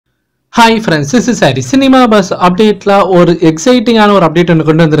Hi friends, this is Harry. Cinemabuz update la ஒரு எக்ஸைட்டிங்கான ஒரு update ஒன்று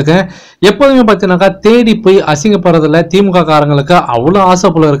கொண்டு வந்திருக்கேன். எப்போதுமே பார்த்தீங்கன்னாக்கா தேடி போய் அசிங்கப்படுறதுல திமுக காரங்களுக்கு அவ்வளோ ஆசை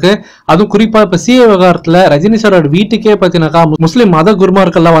போல இருக்கு. அதுவும் குறிப்பா இப்ப சிஏ விவகாரத்துல ரஜினி சாரோட வீட்டுக்கே பார்த்தீங்கன்னாக்கா முஸ்லிம் மத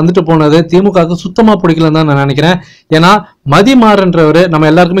குருமார்கள்லாம் வந்துட்டு போனது திமுகவுக்கு சுத்தமா பிடிக்கலன்னு தான் நான் நினைக்கிறேன். ஏன்னா மதிமாறன்றவர் நம்ம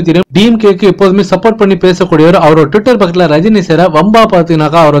எல்லாருக்குமே தெரியும், டிஎம்கேக்கு எப்போதுமே சப்போர்ட் பண்ணி பேசக்கூடியவர். அவரோட ட்விட்டர் பக்கத்துல ரஜினி சாரை வம்பா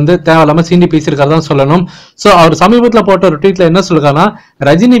பார்த்தீங்கன்னாக்கா அவர் வந்து தேவையில்லாம சீண்டி பேசியிருக்காரு சொல்லணும். சோ அவர் சமீபத்தில் போட்ட ஒரு ட்வீட்ல என்ன சொல்லுக்காங்கன்னா,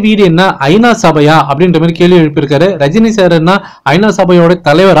 ரஜினி வீடு என்ன ஐநா சபையா அப்படின்ற மாதிரி கேள்வி எழுப்பியிருக்காரு. ரஜினி சார் என்ன ஐநா சபையோட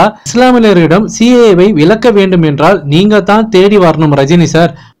தலைவரா? இஸ்லாமியரிடம் சிஏவை விலக்க வேண்டும் என்றால் நீங்க தான் தேடி வரணும் ரஜினி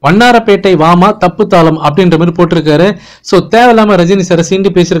சார், வண்ணாரப்பேட்டை வாமா தப்பு தாளம் அப்படின்ற மாதிரி போட்டிருக்காரு. சோ தேவையில்லாம ரஜினி சாரை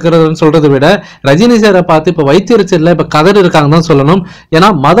சீண்டி பேசியிருக்கிறதுன்னு சொல்றதை விட ரஜினி சாரை பார்த்து இப்ப வைத்திருச்சல இப்ப கதறி இருக்காங்க தான் சொல்லணும். ஏன்னா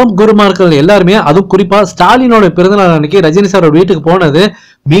மதம் குருமார்கள் எல்லாருமே, அதுவும் குறிப்பா ஸ்டாலினோட பிறந்தநாள் அன்னைக்கு ரஜினி சாரோட வீட்டுக்கு போனது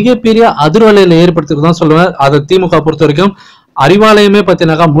மிகப்பெரிய அதிர்வலையில ஏற்படுத்திருக்குதான் சொல்லுவேன். அதை திமுக பொறுத்த வரைக்கும் அறிவாலயமே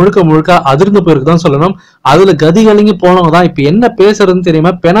பார்த்தீங்கன்னாக்கா முழுக்க முழுக்க அதிர்ந்து போயிருக்குதான் சொல்லணும். அதுல கதி கலங்கி போனவங்க தான் இப்ப என்ன பேசுறதுன்னு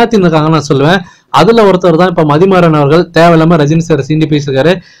தெரியாம பெனாத்தின்னு இருக்காங்கன்னு நான் சொல்லுவேன். அதுல ஒருத்தர் தான் இப்ப மதிமாறன் அவர்கள் தேவையில்லாம ரஜினி சார் சீண்டி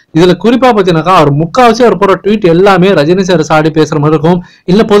பேசிருக்காரு. இதுல குறிப்பா பாத்தீங்கன்னாக்கா அவர் முக்காவாசி அவர் போற ட்வீட் எல்லாமே ரஜினி சார் சாடி பேசுற மாதிரி இருக்கும்,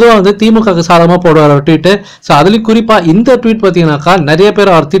 இல்ல பொதுவா வந்து திமுக சாதகமா போடுவார் அவர் ட்வீட். சோ அதுலயும் குறிப்பா இந்த ட்வீட் பாத்தீங்கன்னாக்கா நிறைய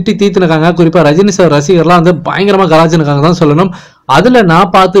பேர் அவர் திட்டி தீத்துனுக்காங்க. குறிப்பா ரஜினி சார் ரசிகர்லாம் வந்து பயங்கரமா கலாச்சிருக்காங்க தான் சொல்லணும். அதுல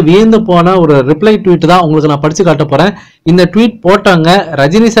நான் பார்த்து வியந்து போன ஒரு ரிப்ளை ட்வீட் தான் உங்களுக்கு நான் படிச்சு காட்ட போறேன். இந்த ட்வீட் போட்டாங்க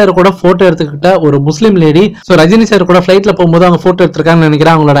ரஜினி சார் கூட போட்டோ எடுத்துக்கிட்ட ஒரு முஸ்லீம் லேடி. சோ ரஜினி சார் கூட ஃபிளைட்ல போகும்போது அவங்க போட்டோ எடுத்திருக்காங்கன்னு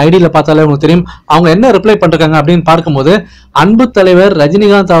நினைக்கிறேன். அவங்களோட ஐடியில பார்த்தாலே உங்களுக்கு தெரியும். அவங்க என்ன ரிப்ளை பண்றாங்க அப்படின்னு பார்க்கும்போது, அன்பு தலைவர்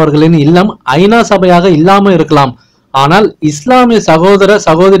ரஜினிகாந்த் அவர்களின் இல்லம் ஐநா சபையாக இல்லாம இருக்கலாம், ஆனால் இஸ்லாமிய சகோதர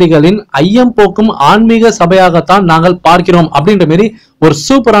சகோதரிகளின் ஐயம் போக்கும் ஆன்மீக சபையாகத்தான் நாங்கள் பார்க்கிறோம் அப்படின்ற மாதிரி ஒரு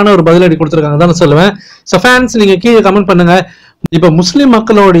சூப்பரான ஒரு பதிலடி கொடுத்திருக்காங்க தான் சொல்லுவேன். சோ ஃபேன்ஸ் நீங்க கீழே கமெண்ட் பண்ணுங்க. இப்ப முஸ்லிம்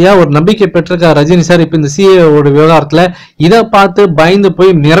மக்களுடைய ஒரு நம்பிக்கை பெற்றிருக்க ரஜினி சார் இப்ப இந்த சிஏஓட விவகாரத்துல இதை பார்த்து பயந்து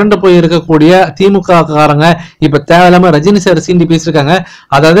போய் மிரண்டு போய் இருக்கக்கூடிய திமுக காரங்க இப்ப தேவையில்லாம ரஜினி சார் சீண்டி பேசிருக்காங்க.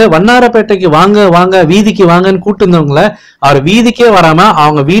 அதாவது வண்ணாரப்பேட்டைக்கு வாங்க வாங்க வீதிக்கு வாங்கன்னு கூட்டு இருந்தவங்கள அவர் வீதிக்கே வராம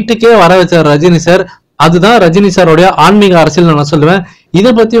அவங்க வீட்டுக்கே வர வச்சார் ரஜினி சார். அதுதான் ரஜினி சாரோடைய ஆன்மீக அரசியல் நான் சொல்லுவேன்.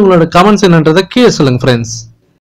 இதை பத்தி உங்களோட கமெண்ட்ஸ் என்னன்றதை கீழே சொல்லுங்க ஃப்ரெண்ட்ஸ்.